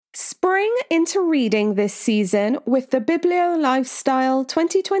spring into reading this season with the Biblio Lifestyle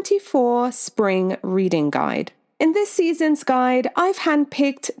 2024 Spring Reading Guide. In this season's guide, I've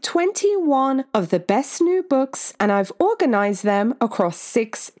handpicked 21 of the best new books and I've organized them across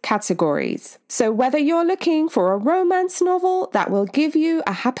 6 categories. So whether you're looking for a romance novel that will give you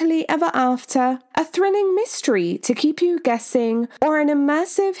a happily ever after, a thrilling mystery to keep you guessing, or an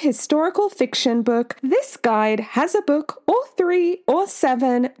immersive historical fiction book, this guide has a book or 3 or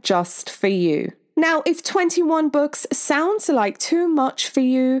 7 just for you. Now, if 21 books sounds like too much for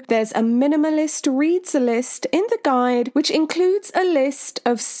you, there's a minimalist reads list in the guide, which includes a list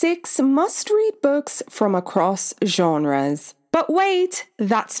of 6 must-read books from across genres. But wait,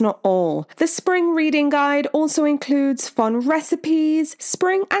 that's not all. The Spring Reading Guide also includes fun recipes,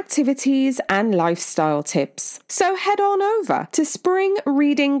 spring activities, and lifestyle tips. So head on over to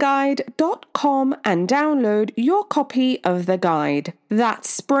springreadingguide.com and download your copy of the guide.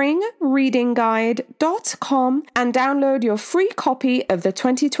 That's springreadingguide.com and download your free copy of the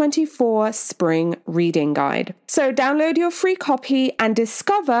 2024 Spring Reading Guide. So download your free copy and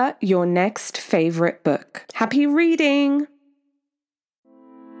discover your next favorite book. Happy reading!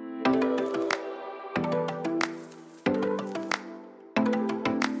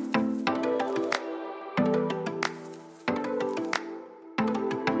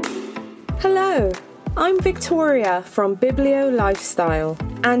 Hello, I'm Victoria from Biblio Lifestyle,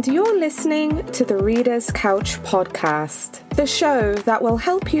 and you're listening to the Reader's Couch podcast, the show that will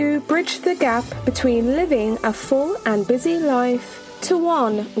help you bridge the gap between living a full and busy life to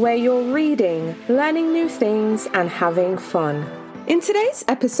one where you're reading, learning new things, and having fun. In today's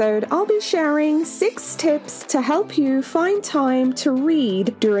episode, I'll be sharing 6 tips to help you find time to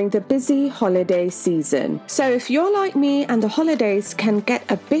read during the busy holiday season. So if you're like me and the holidays can get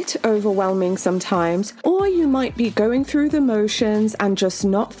a bit overwhelming sometimes, or you might be going through the motions and just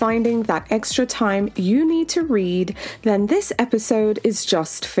not finding that extra time you need to read, then this episode is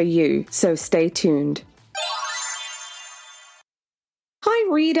just for you. So stay tuned.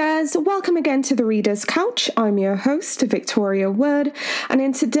 Hi readers, welcome again to the Reader's Couch. I'm your host, Victoria Wood, and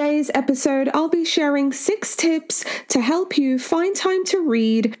in today's episode, I'll be sharing 6 tips to help you find time to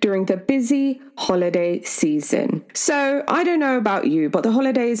read during the busy holiday season. So I don't know about you, but the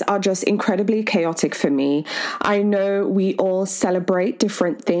holidays are just incredibly chaotic for me. I know we all celebrate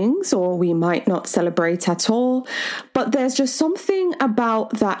different things, or we might not celebrate at all, but there's just something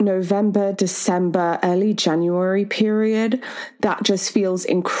about that November, December, early January period that just feels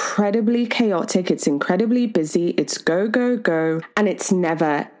incredibly chaotic. It's incredibly busy. It's go, go, go, and it's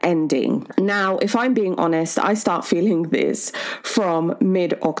never ending. Now, if I'm being honest, I start feeling this from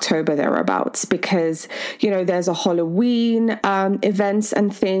mid-October thereabouts, because, there's a Halloween events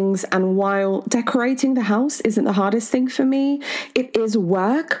and things. And while decorating the house isn't the hardest thing for me, it is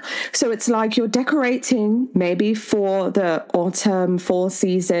work. So it's like you're decorating maybe for the autumn, fall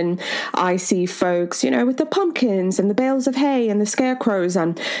season. I see folks, with the pumpkins and the bales of hay and the scarecrows,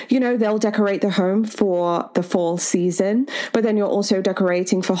 and, they'll decorate the home for the fall season, but then you're also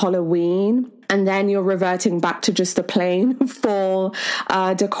decorating for Halloween. And then you're reverting back to just the plain fall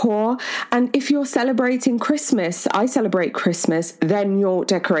decor. And if you're celebrating Christmas, I celebrate Christmas, then you're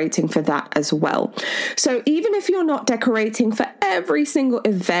decorating for that as well. So even if you're not decorating for every single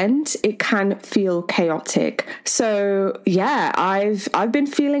event, it can feel chaotic. So yeah, I've been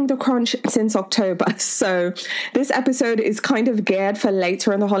feeling the crunch since October. So this episode is kind of geared for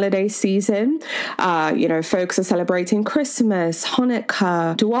later in the holiday season. Folks are celebrating Christmas,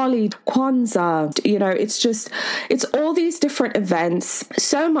 Hanukkah, Diwali, Kwanzaa. It's all these different events,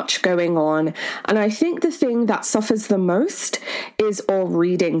 so much going on. And I think the thing that suffers the most is all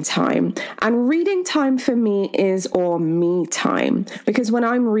reading time. And reading time for me is all me time. Because when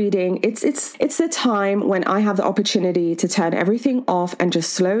I'm reading, it's the time when I have the opportunity to turn everything off and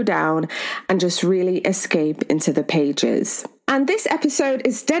just slow down and just really escape into the pages. And this episode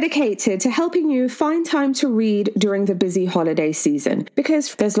is dedicated to helping you find time to read during the busy holiday season,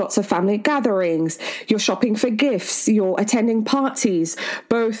 because there's lots of family gatherings, you're shopping for gifts, you're attending parties,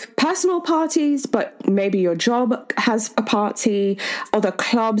 both personal parties, but maybe your job has a party, other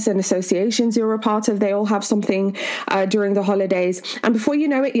clubs and associations you're a part of, they all have something during the holidays. And before you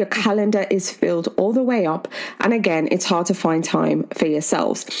know it, your calendar is filled all the way up. And again, it's hard to find time for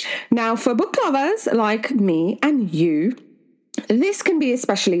yourselves. Now, for book lovers like me and you, This can be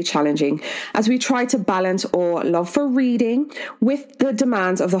especially challenging as we try to balance our love for reading with the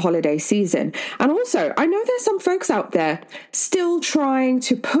demands of the holiday season. And also, I know there's some folks out there still trying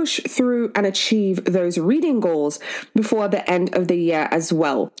to push through and achieve those reading goals before the end of the year as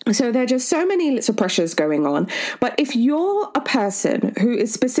well. So there are just so many little pressures going on. But if you're a person who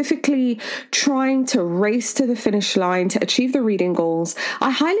is specifically trying to race to the finish line to achieve the reading goals, I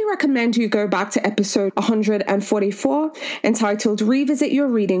highly recommend you go back to episode 144 entitled Revisit Your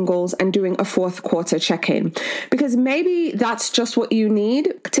Reading Goals and Doing a Fourth Quarter Check-In, because maybe that's just what you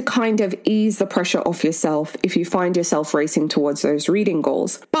need to kind of ease the pressure off yourself if you find yourself racing towards those reading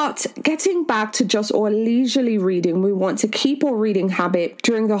goals. But getting back to just our leisurely reading, we want to keep our reading habit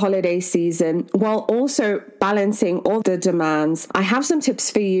during the holiday season while also balancing all the demands. I have some tips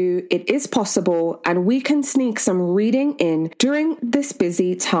for you. It is possible, and we can sneak some reading in during this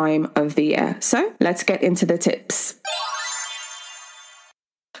busy time of the year. So let's get into the tips.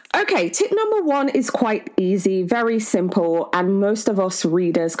 Okay, tip number 1 is quite easy, very simple, and most of us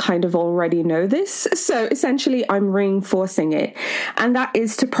readers kind of already know this. So essentially, I'm reinforcing it, and that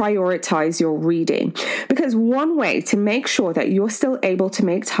is to prioritize your reading. Because one way to make sure that you're still able to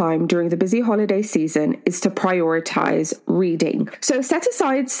make time during the busy holiday season is to prioritize reading. So set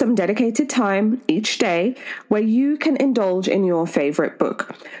aside some dedicated time each day where you can indulge in your favorite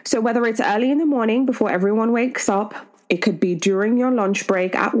book. So whether it's early in the morning before everyone wakes up, it could be during your lunch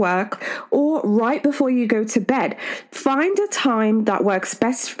break at work, or right before you go to bed. Find a time that works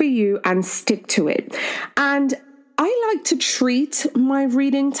best for you and stick to it. And I like to treat my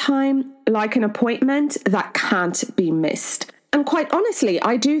reading time like an appointment that can't be missed. And quite honestly,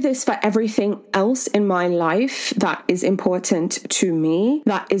 I do this for everything else in my life that is important to me,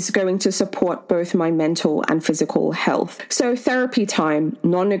 that is going to support both my mental and physical health. So therapy time,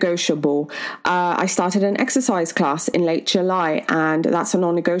 non-negotiable. I started an exercise class in late July, and that's a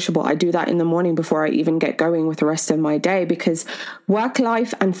non-negotiable. I do that in the morning before I even get going with the rest of my day, because work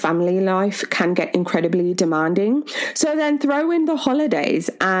life and family life can get incredibly demanding. So then throw in the holidays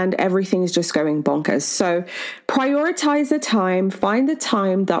and everything is just going bonkers. So prioritize the time. Find the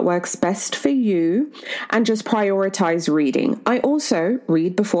time that works best for you and just prioritize reading. I also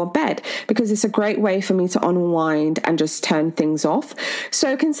read before bed because it's a great way for me to unwind and just turn things off.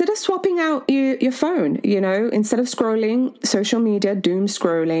 So consider swapping out your phone, instead of scrolling social media, doom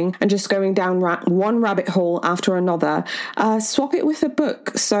scrolling, and just going down one rabbit hole after another, swap it with a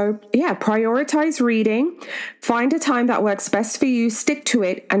book. So yeah, prioritize reading, find a time that works best for you, stick to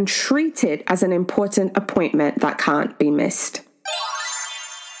it, and treat it as an important appointment that can't be missed.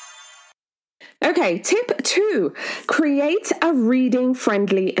 Okay, tip 2, create a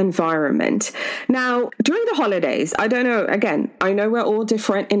reading-friendly environment. Now, during the holidays, I don't know, again, I know we're all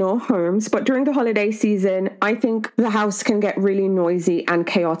different in our homes, but during the holiday season, I think the house can get really noisy and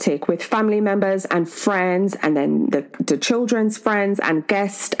chaotic with family members and friends, and then the children's friends and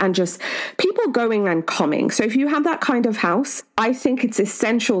guests, and just people going and coming. So if you have that kind of house, I think it's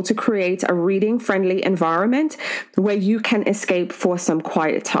essential to create a reading-friendly environment where you can escape for some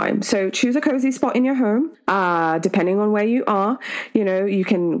quiet time. So choose a cozy spot in your home, depending on where you are. You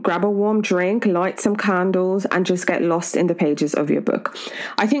can grab a warm drink, light some candles, and just get lost in the pages of your book.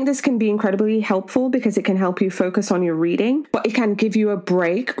 I think this can be incredibly helpful because it can help you focus on your reading, but it can give you a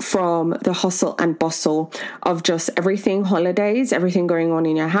break from the hustle and bustle of just everything holidays, everything going on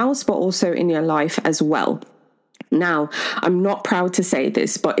in your house, but also in your life as well. Now, I'm not proud to say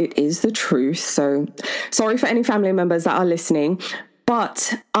this, but it is the truth. So sorry for any family members that are listening.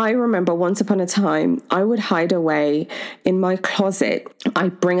 But I remember once upon a time, I would hide away in my closet.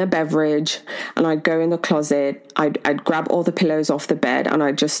 I'd bring a beverage and I'd go in the closet. I'd grab all the pillows off the bed and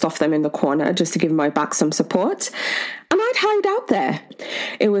I'd just stuff them in the corner just to give my back some support. And I'd hide out there.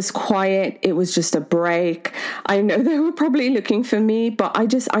 It was quiet. It was just a break. I know they were probably looking for me, but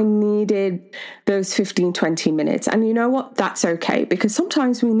I needed those 15, 20 minutes. And you know what? That's okay, because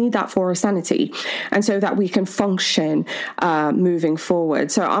sometimes we need that for our sanity and so that we can function moving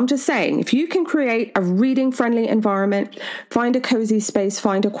forward. So I'm just saying, if you can create a reading-friendly environment, find a cozy space,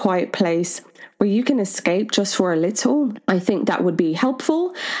 find a quiet place where you can escape just for a little, I think that would be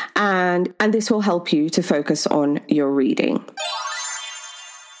helpful, and this will help you to focus on your reading.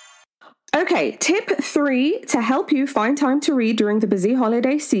 Okay, tip 3 to help you find time to read during the busy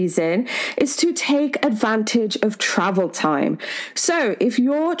holiday season is to take advantage of travel time. So if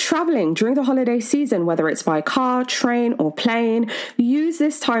you're traveling during the holiday season, whether it's by car, train, or plane, use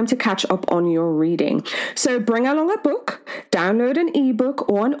this time to catch up on your reading. So bring along a book, download an ebook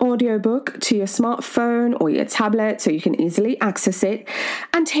or an audiobook to your smartphone or your tablet so you can easily access it,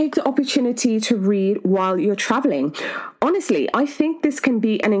 and take the opportunity to read while you're traveling. honestly, I think this can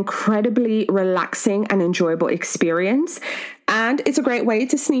be an incredibly relaxing and enjoyable experience, and it's a great way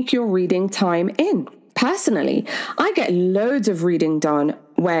to sneak your reading time in. Personally, I get loads of reading done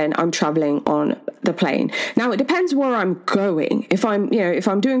when I'm traveling on the plane. Now, it depends where I'm going. If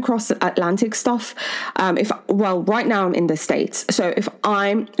I'm doing cross Atlantic stuff, right now I'm in the States. So if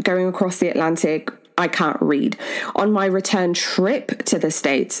I'm going across the Atlantic, I can't read. On my return trip to the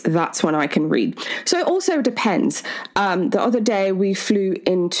States, that's when I can read. So it also depends. The other day we flew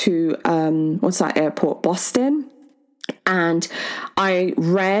into, what's that airport? Boston. And I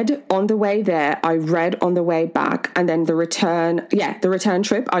read on the way there, I read on the way back, and then the return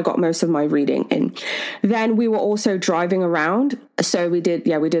trip, I got most of my reading in. Then we were also driving around. So we did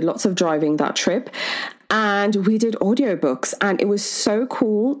lots of driving that trip, and we did audiobooks, and it was so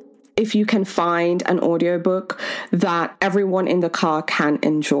cool if you can find an audiobook that everyone in the car can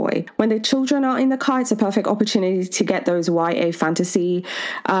enjoy. When the children are in the car, it's a perfect opportunity to get those YA fantasy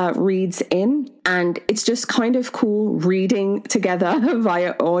reads in. And it's just kind of cool reading together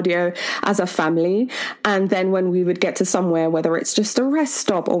via audio as a family. And then when we would get to somewhere, whether it's just a rest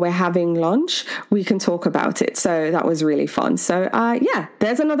stop or we're having lunch, we can talk about it. So that was really fun. So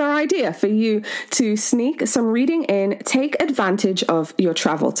there's another idea for you to sneak some reading in, take advantage of your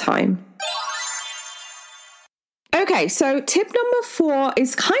travel time. Okay, so tip number 4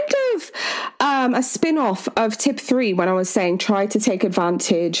 is kind of a spin-off of tip 3 when I was saying try to take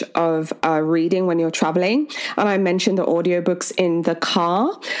advantage of reading when you're traveling. And I mentioned the audiobooks in the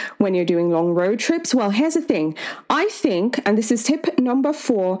car when you're doing long road trips. Well, here's the thing. I think, and this is tip number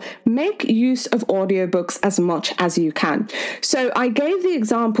 4, make use of audiobooks as much as you can. So I gave the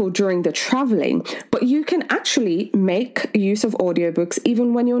example during the traveling, but you can actually make use of audiobooks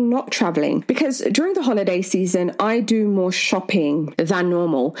even when you're not traveling. Because during the holiday season, I do more shopping than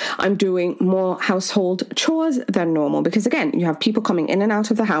normal. I'm doing more household chores than normal because, again, you have people coming in and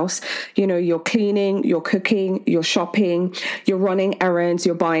out of the house. You know, you're cleaning, you're cooking, you're shopping, you're running errands,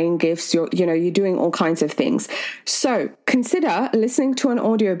 you're buying gifts, you're doing all kinds of things. So consider listening to an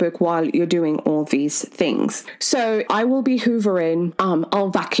audiobook while you're doing all these things. So I will be hoovering, I'll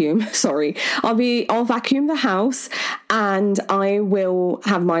vacuum the house, and I will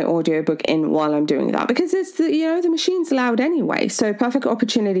have my audiobook in while I'm doing that because it's the machine's loud anyway. So perfect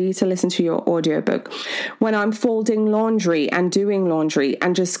opportunity to listen to your audiobook. When I'm folding laundry and doing laundry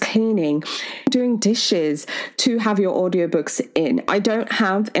and just cleaning, doing dishes, to have your audiobooks in. I don't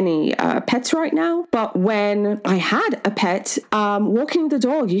have any pets right now, but when I had a pet, walking the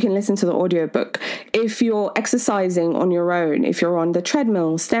dog, you can listen to the audiobook. If you're exercising on your own, if you're on the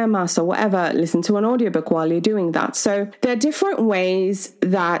treadmill, Stairmaster, whatever, listen to an audiobook while you're doing that. So there are different ways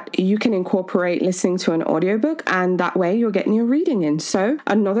that you can incorporate listening to an audiobook, and that way you're getting your reading in. So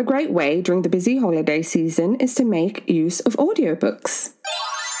another great way during the busy holiday season is to make use of audiobooks.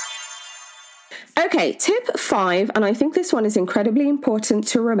 Okay, tip 5, and I think this one is incredibly important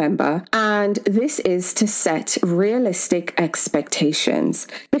to remember, and this is to set realistic expectations.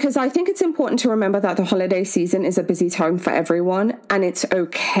 Because I think it's important to remember that the holiday season is a busy time for everyone, and it's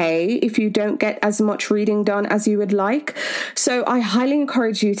okay if you don't get as much reading done as you would like. So I highly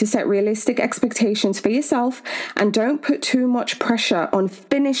encourage you to set realistic expectations for yourself and don't put too much pressure on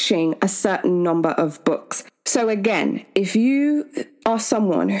finishing a certain number of books. So again, if you are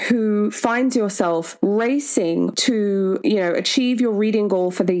someone who finds yourself racing to, achieve your reading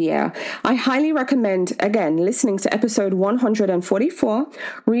goal for the year, I highly recommend, again, listening to episode 144,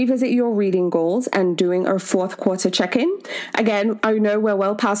 revisit your reading goals and doing a fourth quarter check-in. Again, I know we're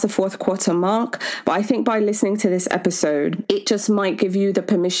well past the fourth quarter mark, but I think by listening to this episode, it just might give you the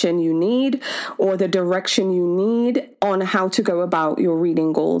permission you need or the direction you need on how to go about your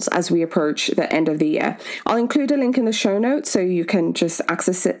reading goals as we approach the end of the year. I'll include a link in the show notes so you can just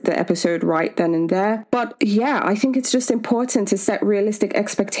access the episode right then and there. But yeah, I think it's just important to set realistic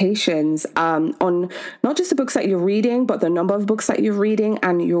expectations on not just the books that you're reading, but the number of books that you're reading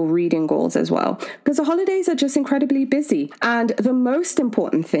and your reading goals as well. Because the holidays are just incredibly busy. And the most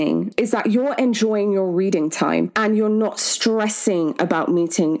important thing is that you're enjoying your reading time and you're not stressing about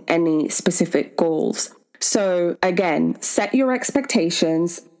meeting any specific goals. So again, set your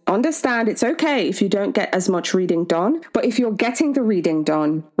expectations. Understand it's okay if you don't get as much reading done, but if you're getting the reading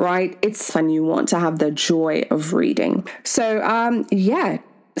done, right, it's fun. You want to have the joy of reading. So,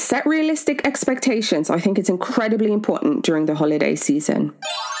 set realistic expectations. I think it's incredibly important during the holiday season.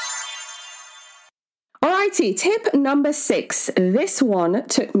 All right, Alrighty, tip number 6. This one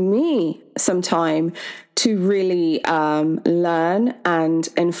took me some time to really learn and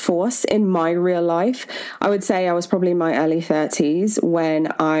enforce in my real life. I would say I was probably in my early 30s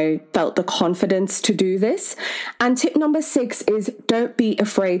when I felt the confidence to do this. And tip number 6 is don't be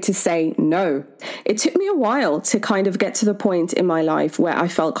afraid to say no. It took me a while to kind of get to the point in my life where I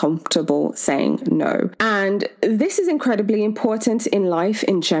felt comfortable saying no. And this is incredibly important in life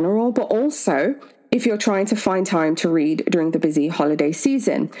in general, but also if you're trying to find time to read during the busy holiday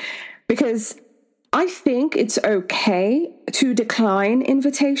season. Because I think it's okay to decline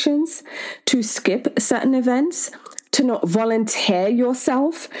invitations, to skip certain events, to not volunteer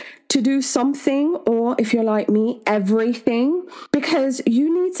yourself to do something, or if you're like me, everything, because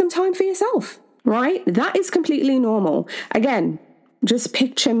you need some time for yourself, right? That is completely normal. Again, just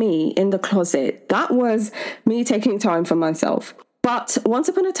picture me in the closet. That was me taking time for myself. But once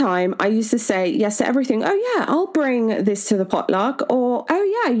upon a time, I used to say yes to everything. Oh yeah, I'll bring this to the potluck, or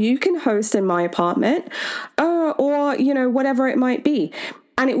oh yeah, you can host in my apartment, or whatever it might be.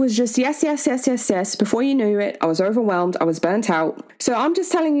 And it was just yes. Before you knew it, I was overwhelmed. I was burnt out. So I'm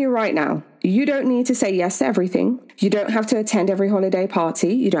just telling you right now, you don't need to say yes to everything. You don't have to attend every holiday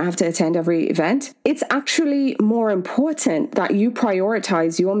party. You don't have to attend every event. It's actually more important that you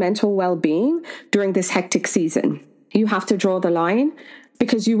prioritize your mental well-being during this hectic season. You have to draw the line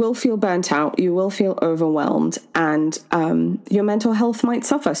because you will feel burnt out, you will feel overwhelmed, and your mental health might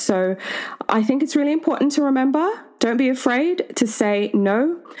suffer. So I think it's really important to remember, don't be afraid to say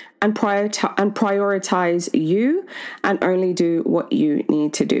no and prioritize you and only do what you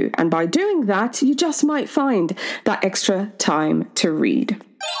need to do. And by doing that, you just might find that extra time to read.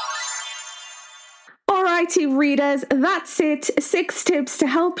 Alrighty, readers, that's it. 6 tips to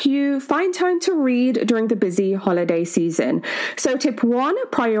help you find time to read during the busy holiday season. So tip 1,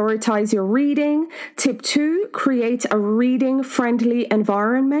 prioritize your reading. Tip 2, create a reading-friendly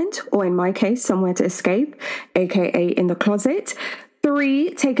environment, or in my case, somewhere to escape, aka in the closet.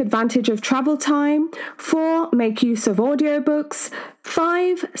 3, take advantage of travel time. 4, make use of audiobooks.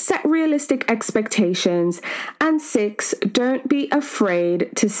 5, set realistic expectations. And 6, don't be afraid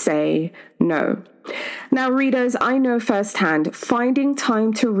to say no. Now, readers, I know firsthand, finding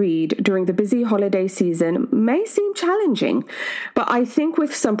time to read during the busy holiday season may seem challenging, but I think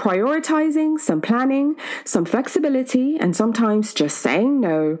with some prioritizing, some planning, some flexibility, and sometimes just saying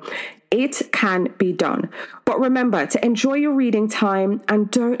no, it can be done. But remember to enjoy your reading time and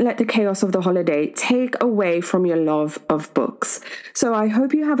don't let the chaos of the holiday take away from your love of books. So I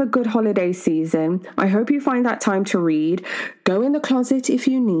hope you have a good holiday season. I hope you find that time to read. Go in the closet if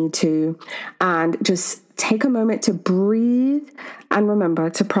you need to, and just take a moment to breathe and remember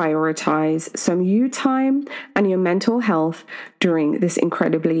to prioritize some you time and your mental health during this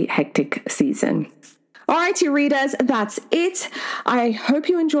incredibly hectic season. Alrighty, readers, that's it. I hope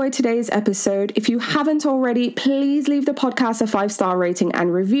you enjoyed today's episode. If you haven't already, please leave the podcast a 5-star rating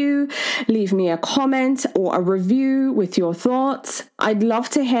and review. Leave me a comment or a review with your thoughts. I'd love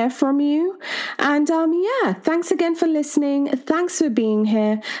to hear from you. And thanks again for listening. Thanks for being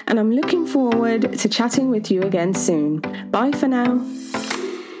here. And I'm looking forward to chatting with you again soon. Bye for now.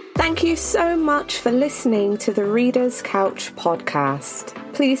 Thank you so much for listening to the Reader's Couch podcast.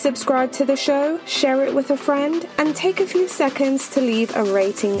 Please subscribe to the show, share it with a friend, and take a few seconds to leave a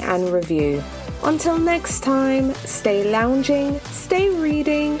rating and review. Until next time, stay lounging, stay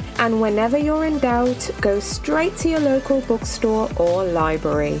reading, and whenever you're in doubt, go straight to your local bookstore or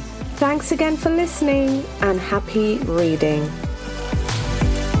library. Thanks again for listening, and happy reading.